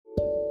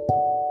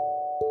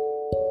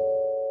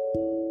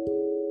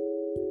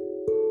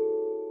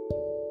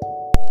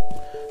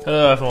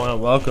Hello everyone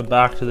and welcome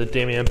back to the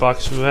Damien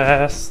Bucks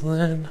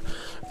Wrestling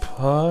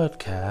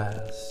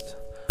Podcast.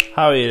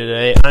 How are you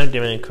today? I'm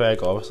Damien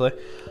Craig, obviously.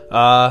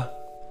 And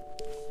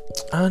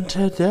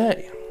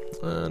today,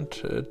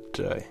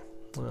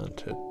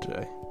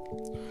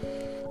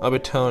 I'll be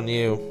telling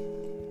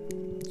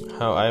you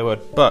how I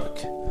would book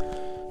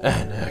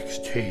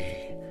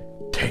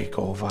NXT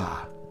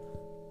TakeOver.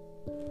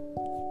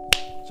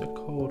 What's it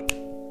called?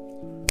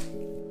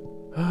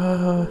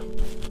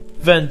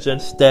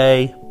 Vengeance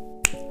Day.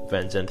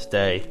 1,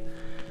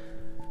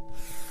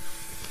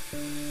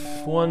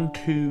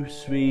 2,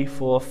 3,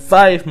 4,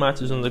 5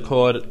 matches on the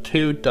card,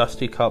 2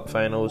 Dusty Cup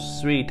finals,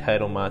 3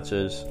 title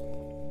matches,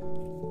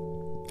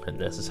 and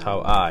this is how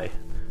I,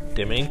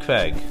 Damien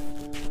Craig,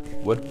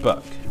 would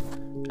book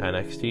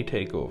NXT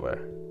TakeOver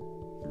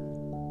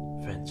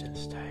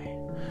Vengeance Day.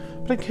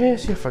 But in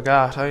case you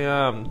forgot, I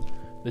am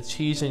the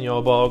cheese in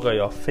your burger,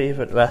 your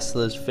favourite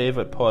wrestler's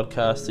favourite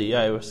podcast, the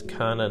Irish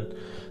Cannon,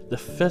 the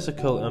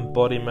physical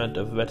embodiment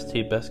of Ritz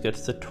Tea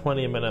Biscuits, the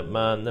 20-minute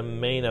man, the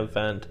main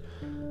event.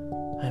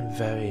 I'm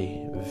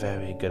very,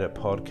 very good at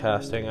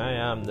podcasting. I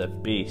am the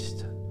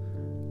beast.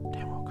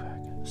 Damn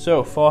Craig.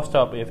 So, first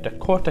up, we have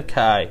Dakota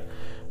Kai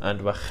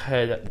and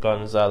Raquel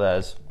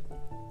Gonzalez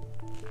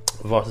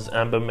versus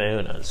Ember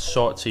Moon and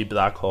Shotzi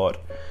Blackheart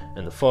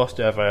in the first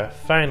ever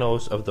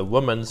finals of the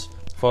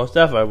first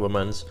ever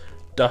women's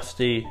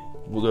Dusty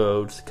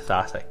Rhodes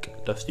Classic.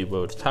 Dusty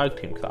Rhodes Tag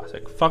Team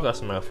Classic. Fuck,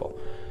 that's a mouthful.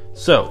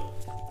 So,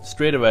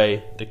 straight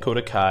away,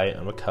 Dakota Kai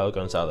and Raquel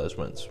Gonzalez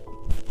wins.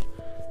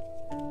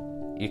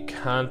 You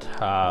can't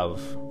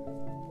have...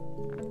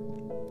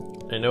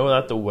 I know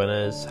that the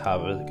winners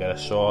get a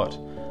shot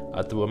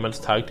at the women's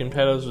tag team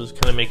titles, was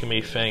kind of making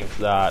me think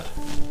that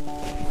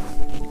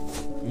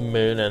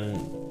Moon and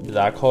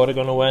Blackheart are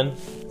going to win.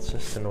 It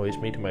just annoys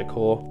me to my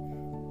core.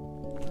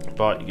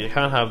 But you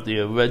can't have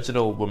the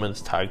original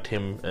women's tag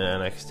team in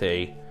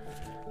NXT.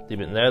 They've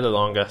been there the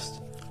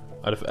longest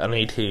out of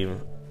any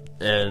team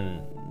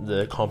in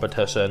the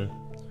competition.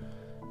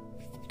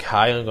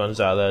 Kai and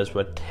Gonzalez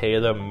were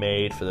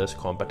tailor-made for this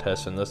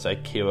competition. That's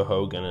like Kiera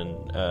Hogan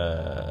and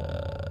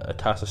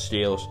Tasha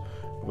Steelz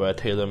were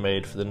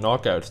tailor-made for the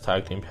Knockouts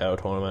Tag Team Title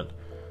Tournament.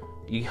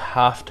 You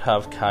have to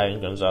have Kai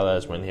and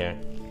Gonzalez win here.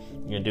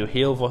 You're going to do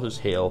heel versus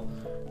heel.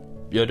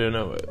 You're doing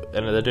it,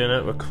 and they're doing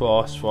it with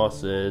Cross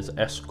versus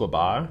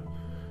Escobar.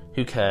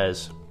 Who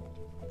cares?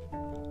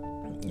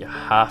 You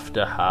have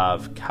to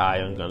have Kai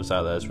and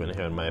Gonzalez win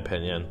here, in my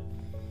opinion.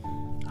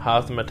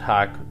 Have them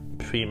attack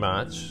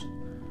pre-match,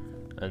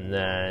 and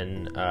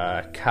then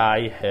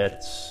Kai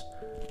hits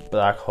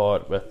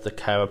Blackheart with the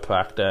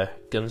chiropractor.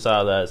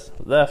 Gonzalez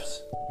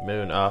lifts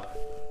Moon up,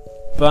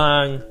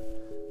 bang,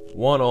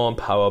 one arm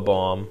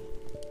powerbomb.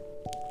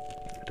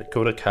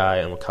 Dakota Kai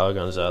and Raquel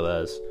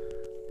Gonzalez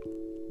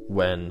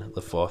win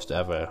the first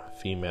ever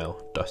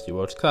female Dusty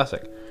Rhodes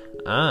Classic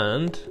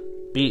and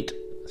beat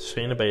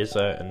Shayna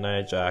Baszler and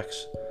Nia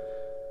Jax.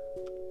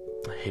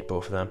 I hate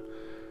both of them.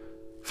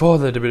 For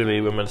the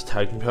WWE Women's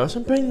Tag Team titles,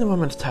 and bring the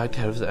Women's Tag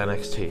titles to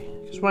NXT.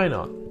 Because why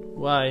not?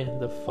 Why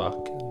the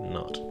fuck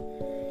not?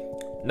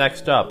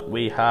 Next up,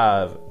 we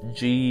have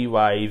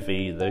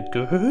GYV, the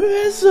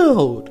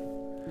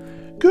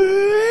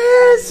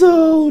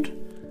grizzled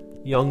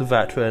young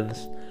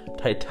veterans,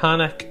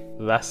 Titanic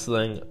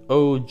Wrestling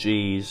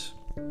OGs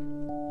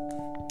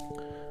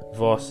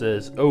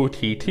versus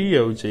OTT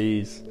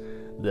OGs,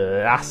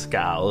 the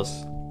Rascals.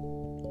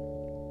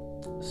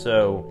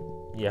 So,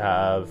 you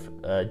have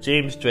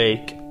James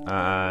Drake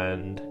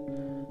and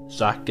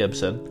Zach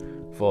Gibson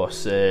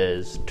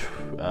versus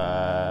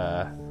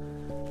I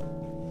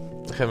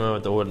can't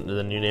remember what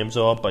the new names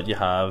are, but you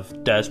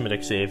have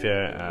Desmond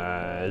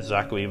Xavier,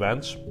 Zachary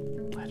Wentz.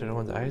 I can't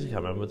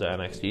remember what the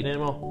NXT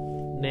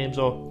names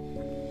are.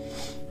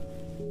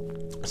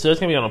 So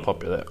it's gonna be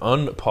unpopular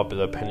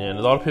opinion.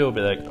 A lot of people will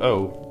be like,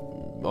 "Oh,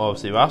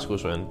 obviously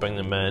Rascals win. Bring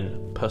them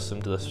in, push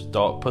them to the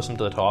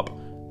top."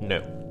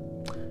 No.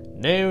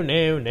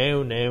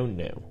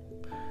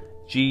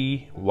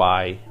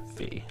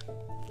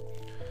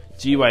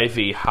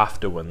 GYV have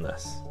to win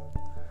this.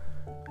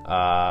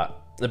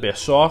 There'll be a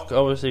shock,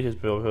 obviously, because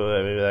people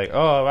will be like,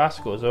 "Oh,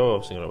 Rascals are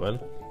obviously going to win."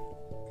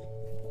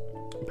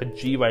 But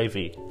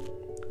GYV,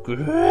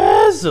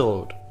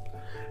 grizzled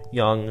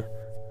young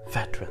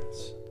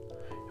veterans,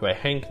 who I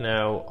think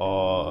now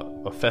are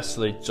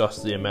officially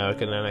just the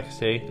American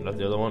NXT, not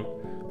the other one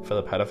for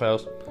the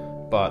pedophiles,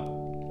 but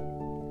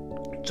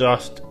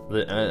just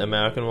the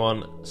American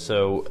one.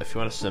 So if you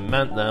want to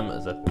cement them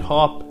as a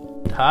top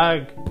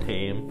tag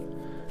team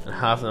and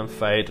have them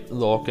fight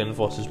Lorcan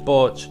versus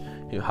Butch,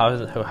 who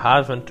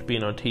haven't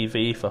been on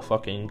TV for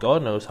fucking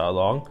God knows how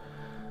long,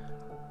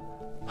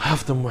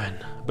 have them win.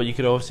 But you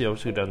could also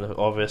go down the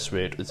obvious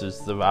route, which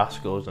is the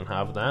Rascals, and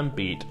have them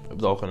beat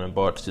Lorcan and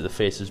Butch, so the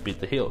faces beat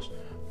the heels.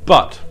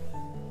 But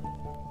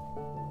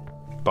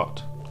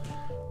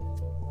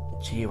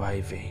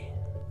GYV,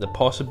 the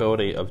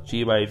possibility of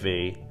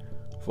GYV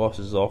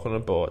versus Lorcan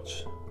and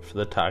Butch for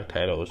the tag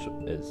titles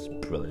is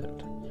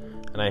brilliant.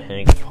 and I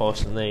think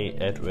personally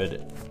it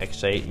would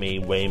excite me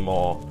way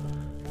more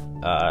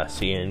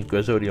seeing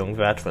grizzled young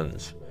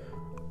veterans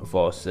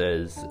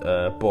versus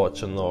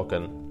Butch and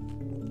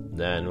Logan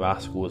than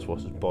Rascals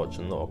versus Butch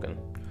and Logan.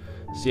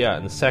 So yeah,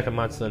 in the second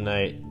match of the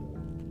night,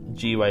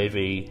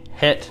 GYV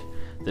hit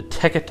the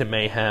ticket to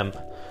mayhem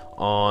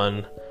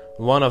on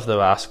one of the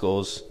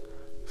Rascals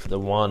for the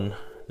 1,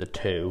 the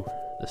 2,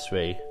 the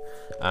 3,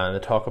 and they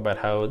talk about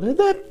how they're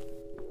the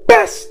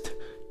best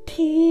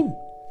team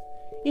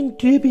in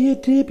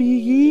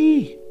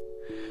WWE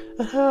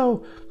and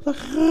how the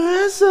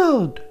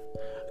grizzled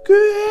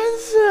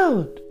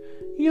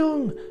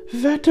young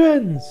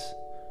veterans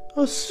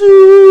are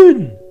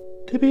soon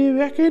to be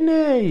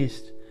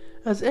recognized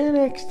as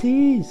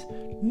NXT's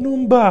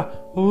number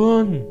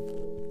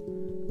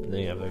 1. Then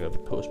you have like a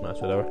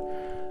post-match, whatever.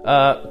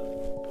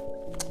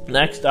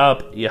 Next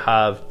up, you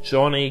have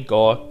Johnny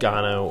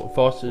Gargano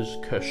versus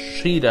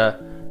Kushida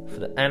for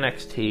the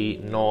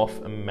NXT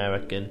North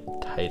American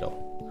title.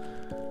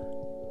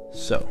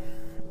 So,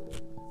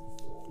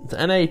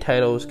 the NA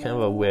title is kind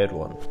of a weird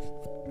one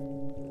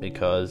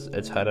because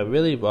it's had a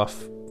really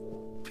rough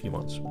few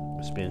months.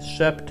 It's been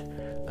shipped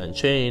and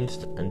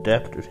changed and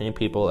dipped between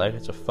people like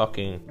it's a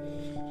fucking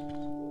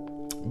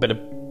bit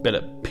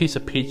of piece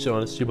of pizza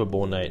on a Super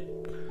Bowl night.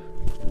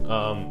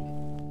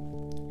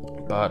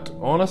 But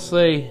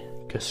honestly,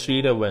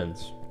 Kushida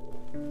wins.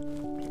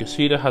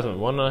 Kushida hasn't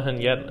won anything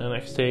yet in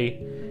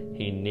NXT.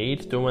 He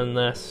needs to win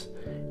this.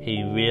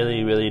 He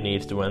really, really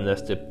needs to win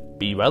this to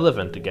be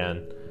relevant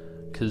again.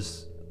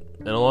 Because,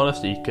 in all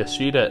honesty,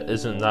 Kushida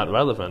isn't that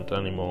relevant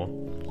anymore.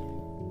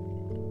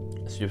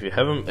 So if you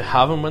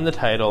have him win the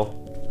title,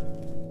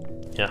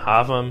 you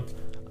have him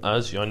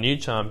as your new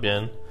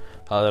champion.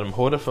 I'll let him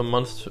hold it for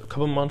a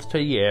couple months to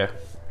a year.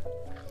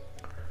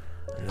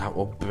 And that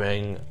will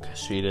bring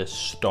Kushida's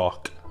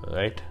stock,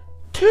 right,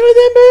 to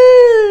the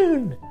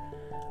moon!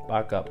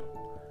 Back up.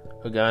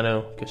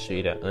 Gargano,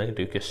 Kushida. And I can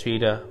do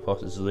Kushida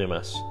versus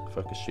Lumis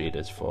for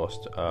Kushida's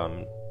first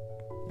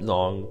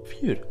long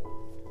feud.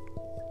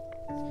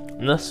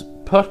 And this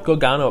put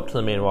Gargano up to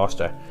the main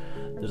roster.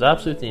 There's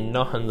absolutely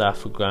nothing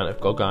left for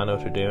Gargano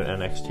to do in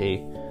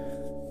NXT.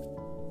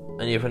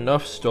 And you have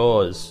enough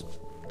stores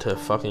to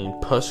fucking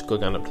push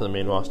Gargano up to the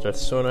main roster.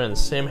 It's so annoying.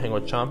 Same thing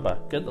with Ciampa.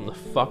 Get them the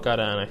fuck out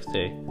of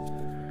NXT.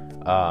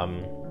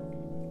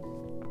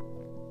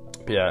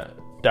 But yeah,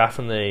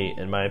 definitely,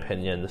 in my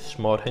opinion, the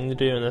smart thing to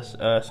do in this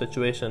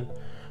situation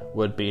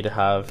would be to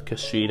have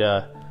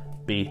Kushida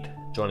beat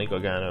Johnny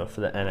Gargano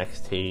for the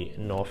NXT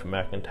North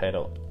American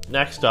title.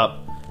 Next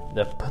up,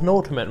 the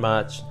penultimate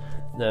match,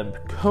 the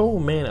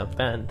co-main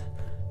event,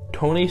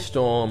 Toni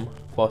Storm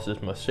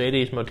versus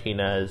Mercedes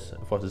Martinez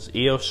versus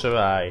Io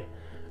Shirai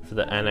for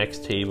the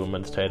NXT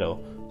Women's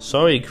title.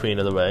 Sorry, Queen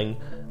of the Ring,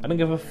 I don't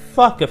give a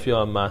fuck if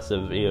you're a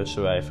massive Io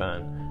Shirai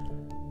fan.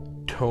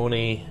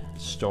 Toni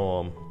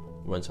Storm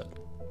wins it.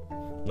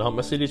 Not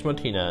Mercedes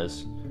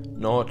Martinez,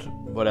 not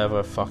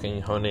whatever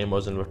fucking her name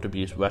was in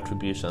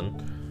Retribution.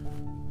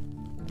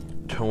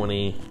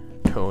 Toni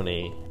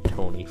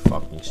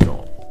fucking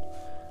Storm.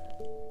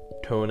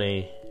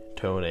 Toni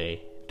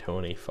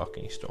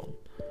fucking Storm.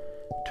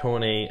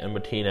 Toni and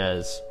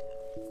Martinez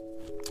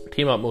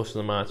team up most of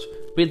the match,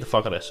 beat the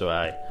fuck out of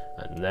Shirai,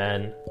 and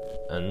then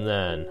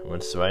when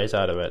Sarai's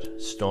out of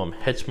it, Storm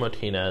hits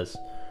Martinez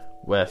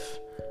with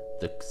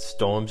the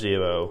Storm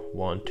Zero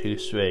 1, 2,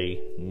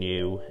 3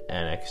 new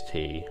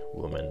NXT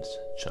Women's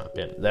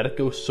Champion. Let it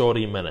go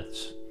 30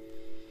 minutes.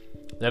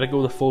 Let it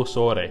go the full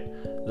 30.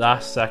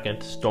 Last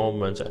second, Storm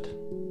wins it.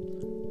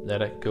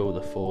 Let it go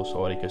the full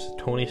 30 because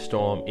Toni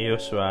Storm, Io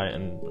Shirai,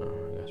 and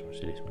I guess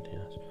Mercedes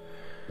Martinez.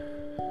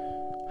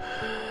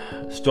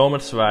 Storm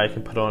and Shirai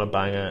can put on a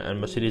banger,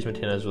 and Mercedes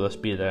Martinez will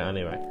just be there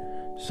anyway.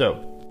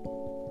 So,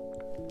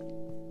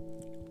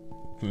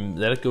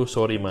 let it go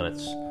 30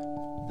 minutes.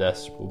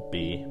 This will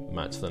be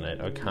match of the night,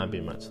 or can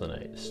be match of the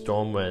night.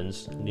 Storm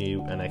wins,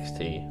 new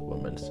NXT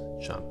Women's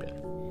Champion.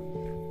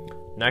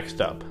 Next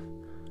up,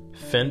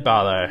 Finn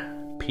Balor,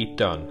 Pete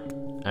Dunne,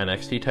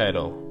 NXT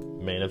title,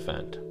 main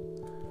event.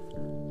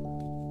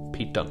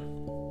 Pete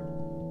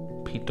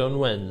Dunne. Pete Dunne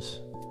wins.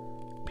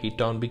 Pete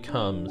Dunne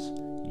becomes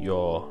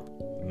your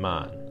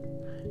man,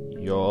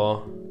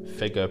 your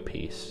figure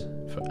piece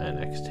for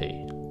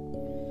NXT,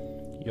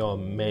 your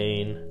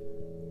main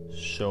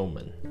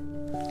showman.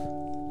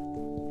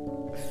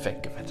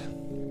 Think of it.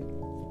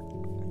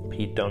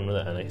 Pete Dunne with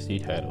the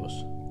NXT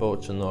titles,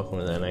 Butch and Logan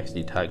with the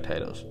NXT tag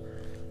titles.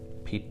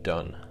 Pete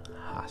Dunne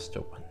has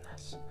to win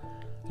this.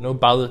 You know,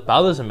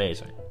 Balor's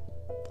amazing.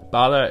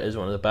 Balor is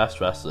one of the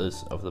best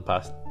wrestlers of the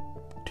past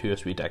 2 or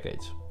 3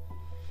 decades.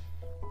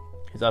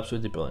 He's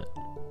absolutely brilliant.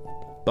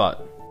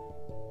 But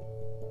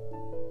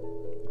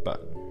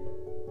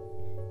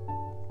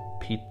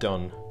Pete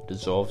Dunne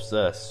deserves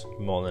this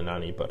more than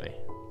anybody.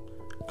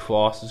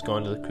 Cross is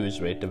going to the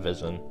Cruiserweight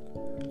division.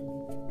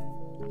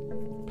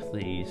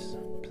 Please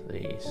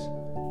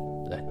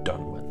let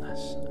Dunne win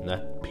this, and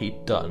let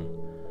Pete Dunne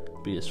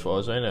be, as far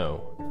as I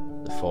know,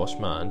 the first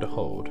man to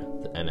hold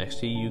the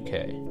NXT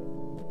UK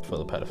for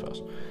the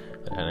pedophiles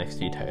and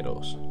NXT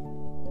titles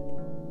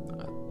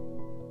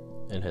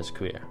in his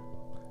career.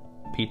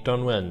 Pete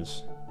Dunne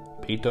wins.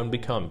 Pete Dunne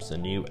becomes the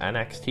new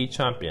NXT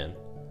champion,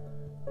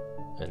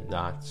 and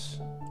that's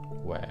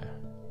where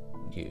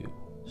you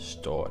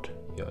start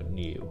your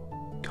new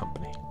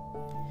company.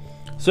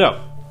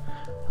 So,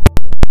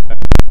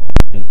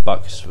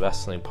 Bucks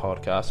Wrestling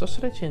Podcast, or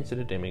should I change to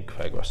the Damien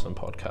Craig Wrestling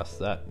Podcast?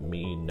 Let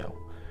me know.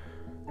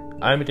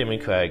 I'm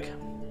Damien Craig.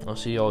 I'll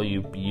see all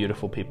you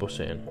beautiful people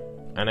soon.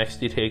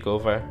 NXT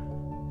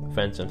TakeOver,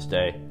 Vengeance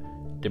Day,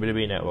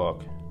 WWE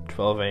Network,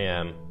 12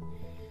 a.m.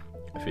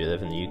 if you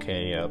live in the UK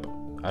and Europe.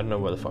 I don't know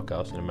where the fuck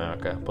else in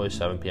America, probably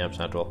 7 p.m.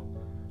 Central,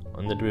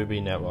 on the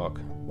WWE Network.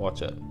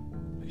 Watch it,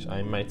 because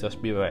I might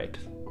just be right,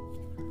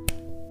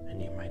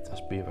 and you might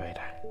just be right.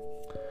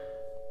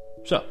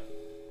 So,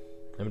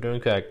 I'm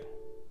Damien Craig.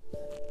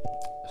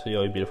 See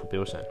all you beautiful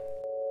people soon.